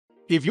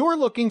If you're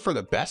looking for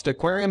the best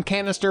aquarium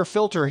canister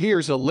filter,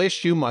 here's a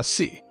list you must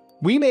see.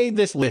 We made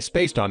this list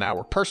based on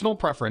our personal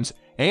preference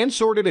and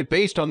sorted it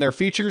based on their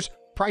features,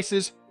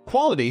 prices,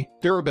 quality,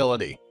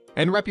 durability,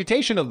 and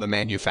reputation of the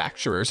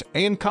manufacturers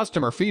and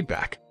customer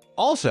feedback.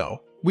 Also,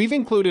 we've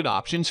included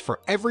options for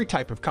every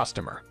type of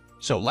customer.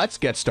 So let's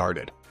get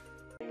started.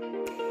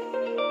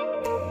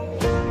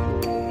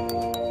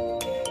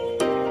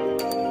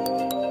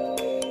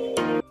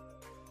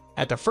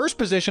 At the first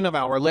position of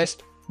our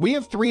list, we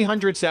have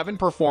 307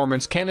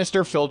 Performance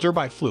Canister Filter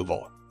by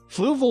Fluval.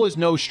 Fluval is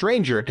no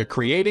stranger to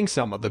creating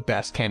some of the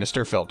best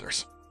canister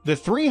filters. The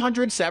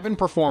 307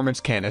 Performance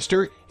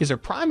Canister is a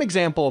prime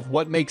example of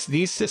what makes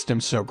these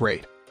systems so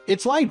great.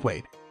 It's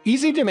lightweight,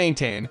 easy to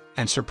maintain,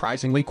 and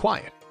surprisingly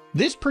quiet.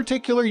 This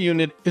particular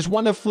unit is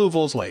one of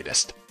Fluval's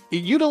latest.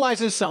 It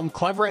utilizes some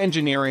clever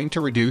engineering to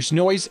reduce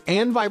noise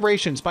and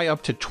vibrations by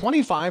up to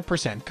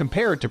 25%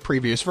 compared to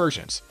previous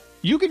versions.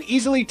 You can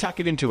easily tuck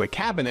it into a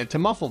cabinet to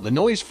muffle the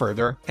noise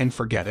further and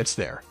forget it's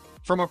there.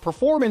 From a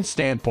performance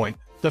standpoint,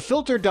 the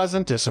filter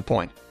doesn't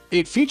disappoint.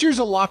 It features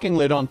a locking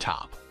lid on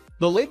top.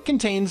 The lid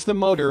contains the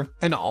motor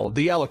and all of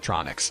the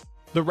electronics.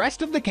 The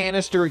rest of the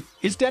canister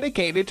is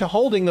dedicated to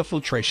holding the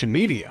filtration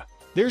media.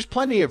 There's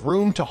plenty of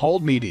room to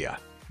hold media.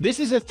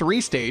 This is a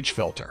 3-stage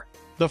filter.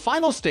 The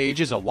final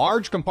stage is a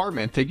large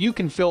compartment that you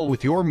can fill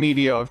with your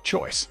media of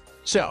choice.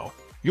 So,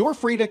 you're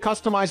free to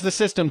customize the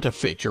system to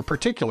fit your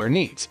particular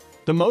needs.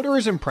 The motor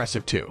is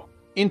impressive too.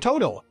 In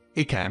total,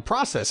 it can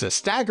process a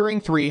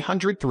staggering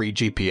 303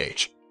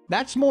 GPH.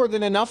 That's more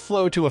than enough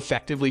flow to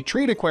effectively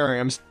treat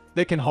aquariums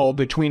that can hold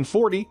between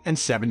 40 and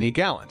 70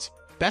 gallons.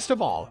 Best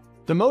of all,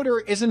 the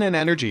motor isn't an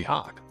energy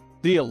hog.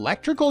 The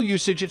electrical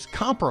usage is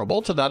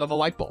comparable to that of a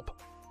light bulb.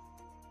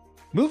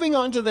 Moving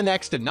on to the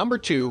next at number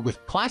 2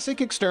 with Classic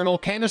External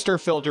Canister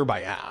Filter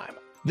by Eheim.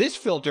 This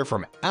filter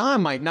from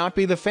Eheim might not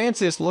be the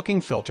fanciest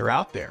looking filter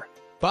out there,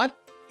 but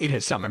it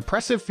has some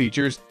impressive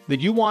features that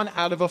you want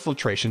out of a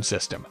filtration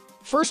system.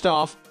 First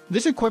off,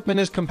 this equipment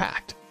is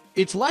compact.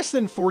 It's less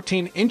than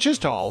 14 inches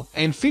tall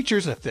and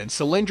features a thin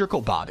cylindrical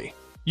body.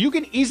 You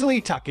can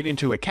easily tuck it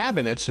into a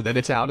cabinet so that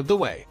it's out of the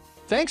way.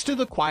 Thanks to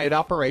the quiet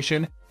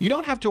operation, you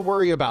don't have to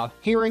worry about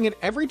hearing it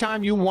every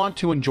time you want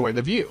to enjoy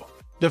the view.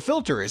 The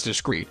filter is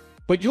discreet,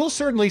 but you'll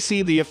certainly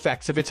see the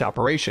effects of its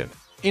operation.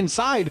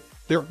 Inside,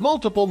 there are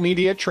multiple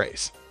media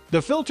trays.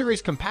 The filter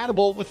is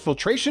compatible with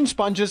filtration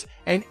sponges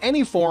and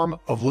any form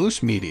of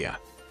loose media.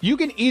 You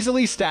can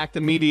easily stack the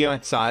media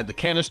inside the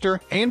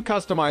canister and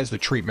customize the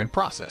treatment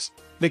process.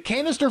 The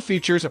canister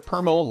features a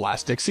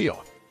permo-elastic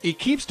seal. It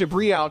keeps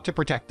debris out to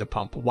protect the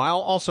pump while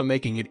also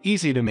making it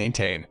easy to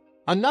maintain.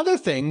 Another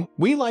thing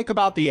we like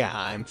about the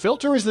Eheim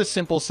filter is the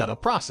simple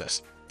setup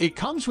process. It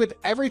comes with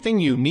everything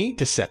you need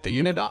to set the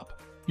unit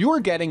up. You are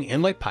getting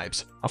inlet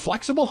pipes, a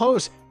flexible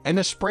hose, and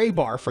a spray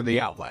bar for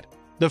the outlet.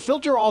 The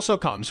filter also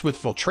comes with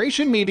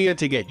filtration media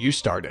to get you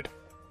started.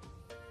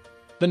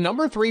 The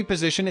number 3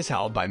 position is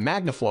held by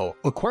Magniflow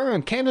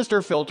Aquarium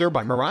Canister Filter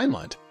by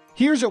Marineland.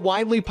 Here's a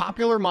widely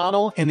popular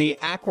model in the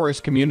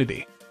aquarist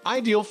community.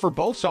 Ideal for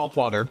both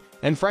saltwater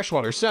and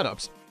freshwater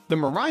setups, the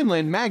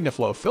Marineland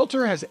Magniflow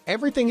filter has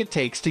everything it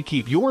takes to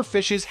keep your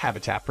fish's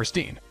habitat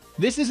pristine.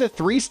 This is a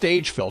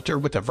 3-stage filter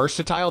with a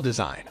versatile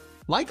design.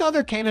 Like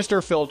other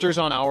canister filters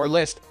on our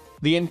list,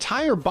 the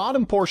entire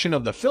bottom portion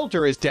of the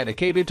filter is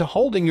dedicated to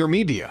holding your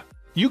media.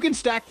 You can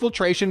stack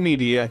filtration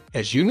media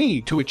as you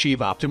need to achieve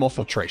optimal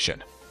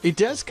filtration. It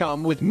does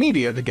come with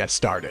media to get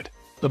started.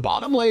 The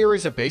bottom layer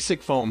is a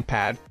basic foam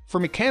pad for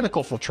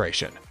mechanical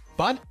filtration,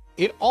 but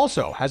it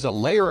also has a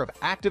layer of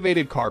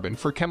activated carbon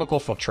for chemical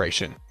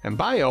filtration and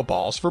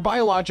bioballs for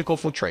biological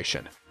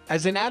filtration.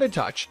 As an added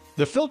touch,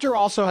 the filter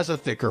also has a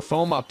thicker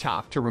foam up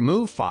top to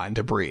remove fine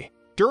debris.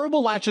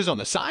 Durable latches on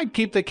the side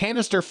keep the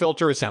canister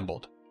filter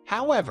assembled.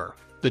 However,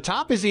 the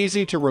top is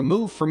easy to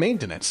remove for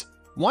maintenance.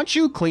 Once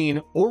you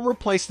clean or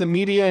replace the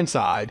media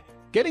inside,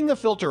 getting the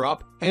filter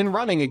up and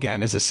running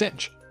again is a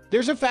cinch.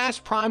 There's a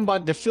fast prime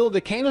button to fill the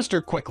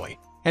canister quickly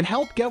and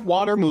help get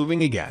water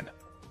moving again.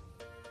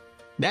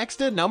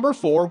 Next at number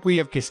 4, we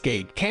have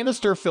Cascade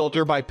Canister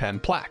Filter by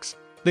Penn-Plax.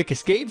 The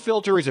Cascade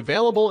filter is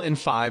available in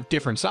 5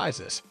 different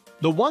sizes.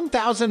 The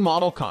 1000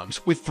 model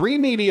comes with 3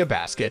 media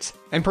baskets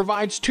and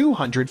provides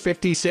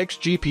 256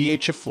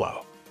 GPH of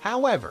flow.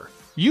 However,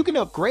 you can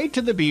upgrade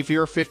to the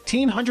beefier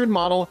 1500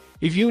 model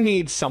if you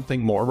need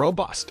something more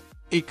robust.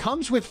 It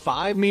comes with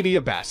 5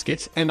 media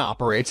baskets and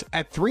operates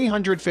at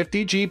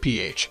 350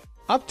 GPH.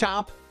 Up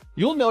top,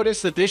 you'll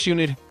notice that this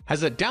unit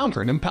has a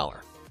downturn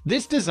impeller.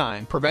 This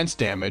design prevents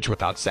damage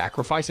without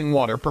sacrificing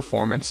water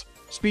performance.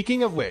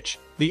 Speaking of which,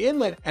 the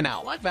inlet and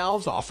outlet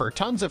valves offer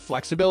tons of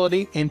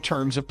flexibility in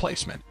terms of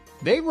placement.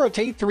 They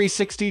rotate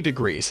 360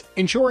 degrees,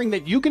 ensuring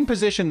that you can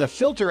position the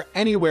filter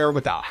anywhere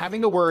without having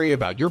to worry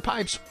about your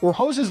pipes or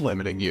hoses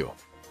limiting you.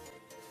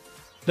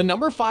 The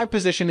number 5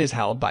 position is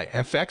held by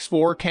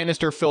FX4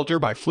 Canister Filter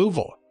by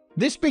Fluval.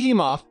 This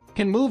behemoth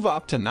can move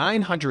up to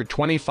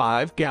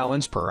 925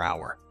 gallons per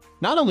hour.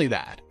 Not only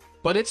that,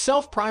 but it's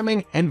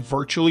self-priming and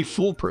virtually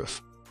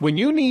foolproof. When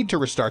you need to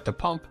restart the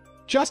pump,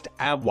 just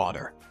add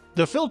water.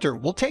 The filter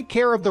will take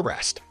care of the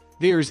rest.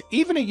 There's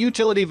even a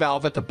utility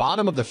valve at the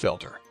bottom of the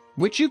filter,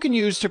 which you can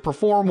use to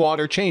perform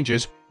water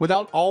changes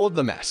without all of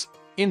the mess.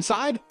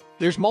 Inside,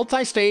 there's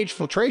multi-stage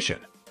filtration.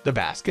 The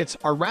baskets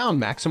are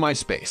round, maximize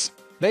space.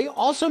 They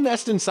also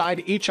nest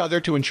inside each other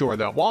to ensure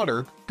that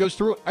water goes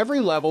through every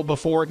level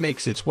before it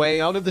makes its way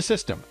out of the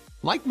system.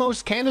 Like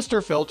most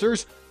canister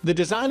filters, the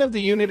design of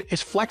the unit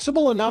is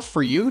flexible enough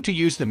for you to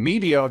use the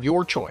media of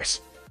your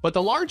choice. But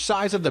the large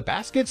size of the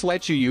baskets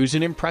lets you use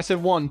an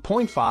impressive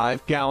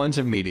 1.5 gallons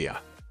of media.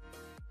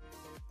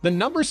 The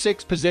number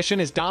 6 position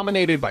is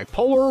dominated by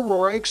Polar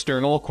Aurora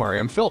External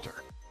Aquarium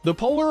Filter. The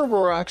Polar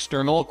Aurora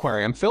External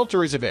Aquarium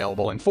Filter is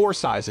available in 4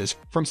 sizes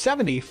from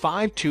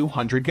 75 to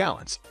 100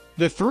 gallons.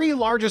 The 3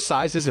 largest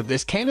sizes of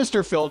this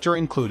canister filter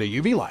include a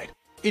UV light.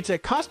 It's a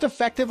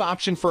cost-effective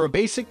option for a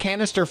basic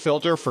canister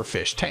filter for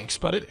fish tanks,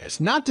 but it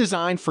is not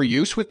designed for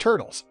use with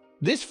turtles.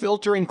 This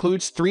filter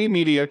includes 3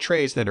 media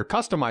trays that are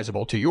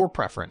customizable to your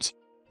preference,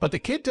 but the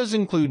kit does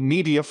include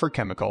media for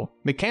chemical,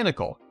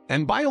 mechanical,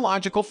 and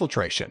biological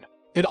filtration.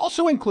 It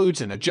also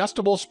includes an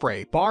adjustable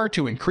spray bar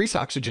to increase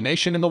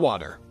oxygenation in the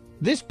water.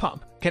 This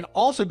pump can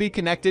also be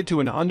connected to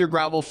an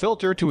undergravel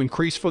filter to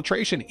increase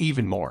filtration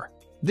even more.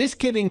 This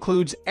kit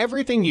includes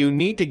everything you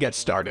need to get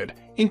started,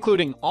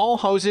 including all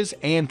hoses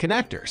and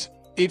connectors.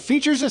 It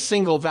features a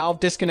single valve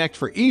disconnect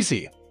for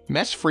easy,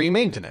 mess-free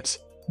maintenance.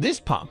 This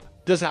pump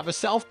does have a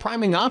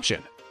self-priming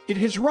option. It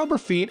has rubber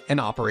feet and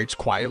operates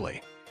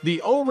quietly.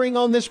 The O-ring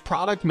on this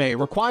product may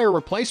require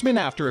replacement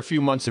after a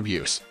few months of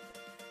use.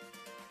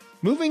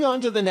 Moving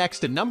on to the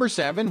next at number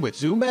 7 with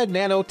ZooMed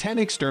Nano 10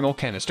 External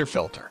Canister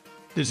Filter.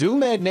 The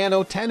ZooMed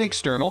Nano 10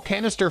 External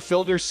Canister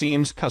Filter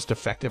seems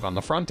cost-effective on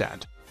the front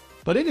end,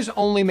 but it is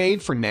only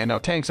made for nano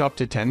tanks up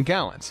to 10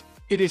 gallons.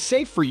 It is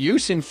safe for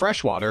use in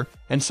freshwater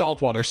and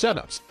saltwater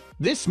setups.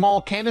 This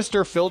small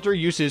canister filter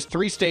uses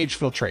 3-stage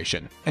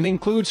filtration and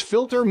includes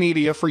filter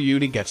media for you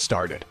to get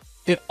started.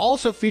 It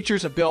also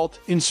features a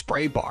built-in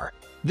spray bar.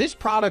 This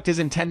product is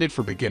intended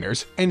for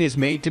beginners and is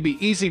made to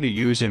be easy to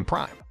use in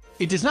prime.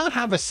 It does not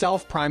have a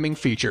self-priming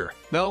feature,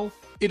 though.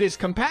 It is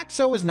compact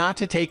so as not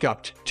to take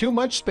up too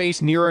much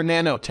space near a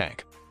nano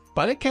tank,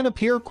 but it can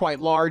appear quite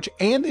large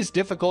and is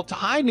difficult to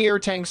hide near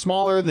tanks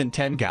smaller than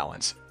 10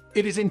 gallons.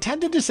 It is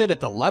intended to sit at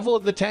the level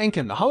of the tank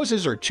and the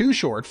hoses are too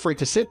short for it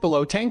to sit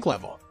below tank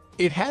level.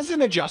 It has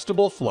an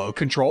adjustable flow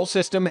control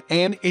system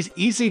and is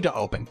easy to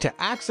open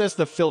to access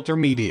the filter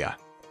media.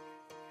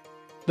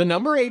 The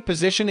number 8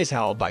 position is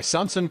held by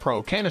Sunsun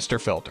Pro Canister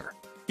Filter.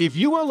 If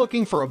you are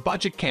looking for a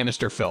budget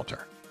canister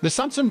filter, the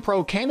Sunsun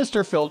Pro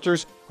Canister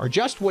Filters are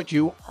just what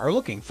you are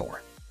looking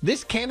for.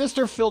 This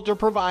canister filter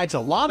provides a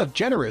lot of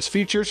generous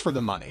features for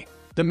the money.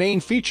 The main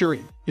feature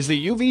is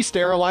the UV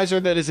sterilizer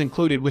that is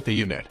included with the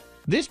unit.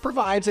 This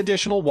provides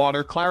additional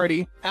water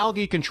clarity,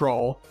 algae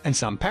control, and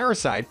some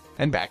parasite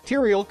and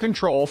bacterial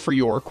control for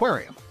your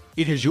aquarium.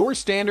 It has your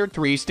standard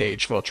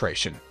 3-stage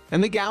filtration,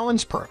 and the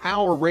gallons per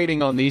hour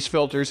rating on these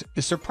filters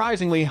is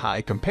surprisingly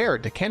high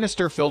compared to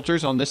canister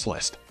filters on this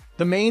list.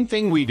 The main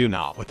thing we do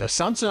not with the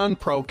Sunsun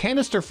Pro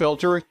Canister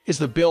Filter is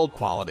the build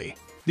quality.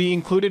 The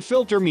included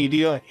filter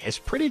media is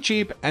pretty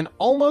cheap and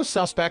almost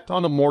suspect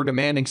on a more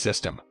demanding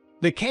system.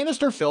 The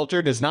canister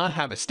filter does not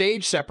have a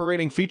stage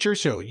separating feature,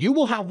 so you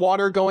will have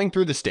water going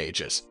through the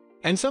stages,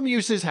 and some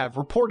uses have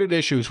reported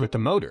issues with the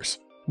motors.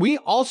 We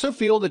also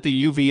feel that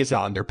the UV is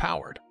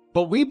underpowered,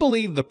 but we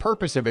believe the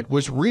purpose of it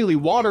was really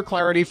water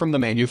clarity from the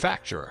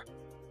manufacturer.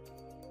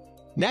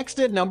 Next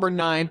at number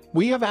 9,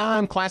 we have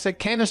Eheim Classic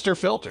Canister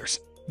Filters.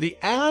 The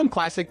Eheim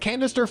Classic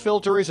Canister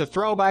Filter is a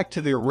throwback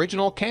to the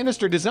original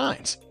canister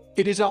designs.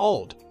 It is an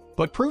old,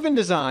 but proven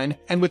design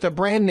and with a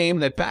brand name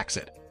that backs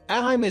it.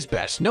 Eheim is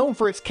best known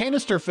for its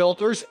canister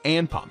filters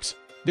and pumps.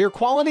 Their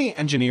quality,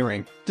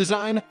 engineering,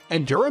 design,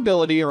 and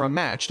durability are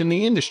unmatched in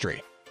the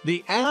industry.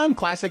 The Eheim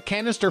Classic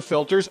Canister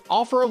Filters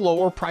offer a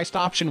lower-priced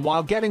option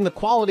while getting the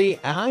quality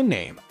Eheim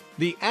name.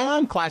 The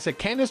Eheim Classic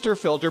Canister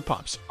Filter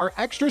pumps are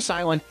extra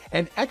silent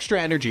and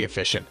extra energy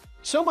efficient,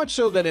 so much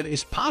so that it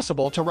is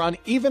possible to run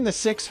even the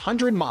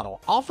 600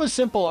 model off of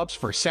simple ups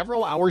for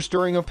several hours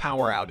during a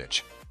power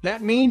outage.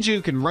 That means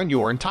you can run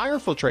your entire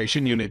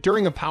filtration unit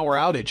during a power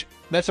outage.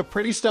 That's a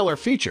pretty stellar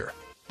feature.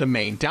 The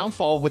main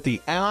downfall with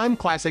the Eheim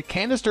Classic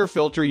Canister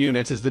Filter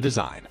units is the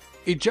design.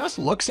 It just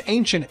looks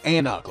ancient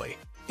and ugly.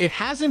 It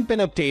hasn't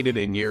been updated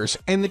in years,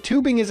 and the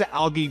tubing is an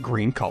algae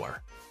green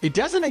color. It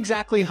doesn't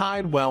exactly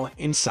hide well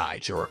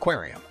inside your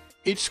aquarium.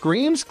 It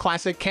screams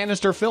classic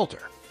canister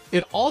filter.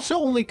 It also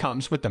only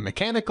comes with the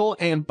mechanical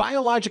and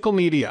biological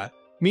media,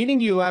 meaning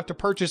you have to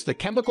purchase the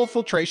chemical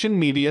filtration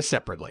media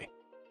separately.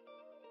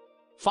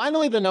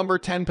 Finally, the number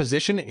 10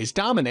 position is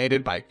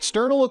dominated by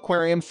External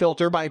Aquarium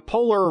Filter by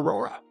Polar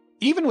Aurora.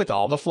 Even with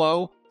all the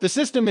flow, the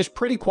system is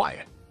pretty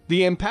quiet.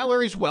 The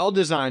impeller is well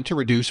designed to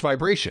reduce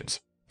vibrations.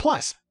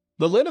 Plus,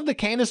 the lid of the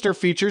canister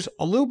features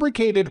a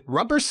lubricated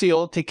rubber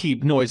seal to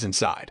keep noise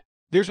inside.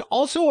 There's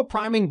also a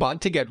priming button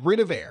to get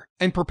rid of air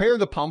and prepare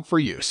the pump for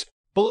use.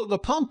 Below the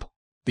pump,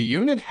 the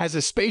unit has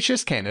a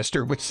spacious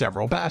canister with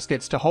several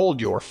baskets to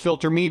hold your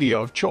filter media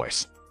of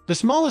choice. The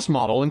smallest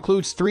model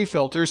includes 3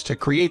 filters to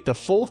create the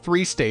full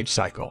 3-stage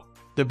cycle.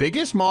 The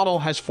biggest model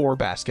has 4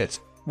 baskets,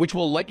 which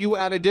will let you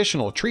add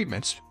additional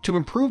treatments to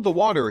improve the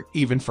water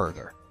even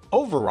further.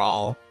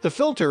 Overall, the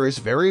filter is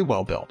very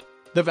well built.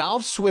 The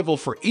valves swivel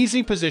for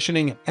easy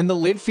positioning, and the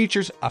lid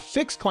features a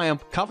fixed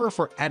clamp cover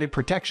for added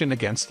protection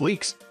against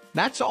leaks.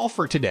 That's all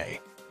for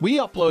today. We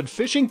upload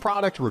fishing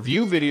product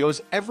review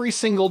videos every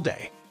single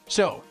day,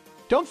 so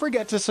don't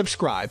forget to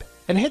subscribe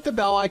and hit the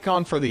bell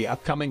icon for the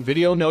upcoming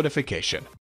video notification.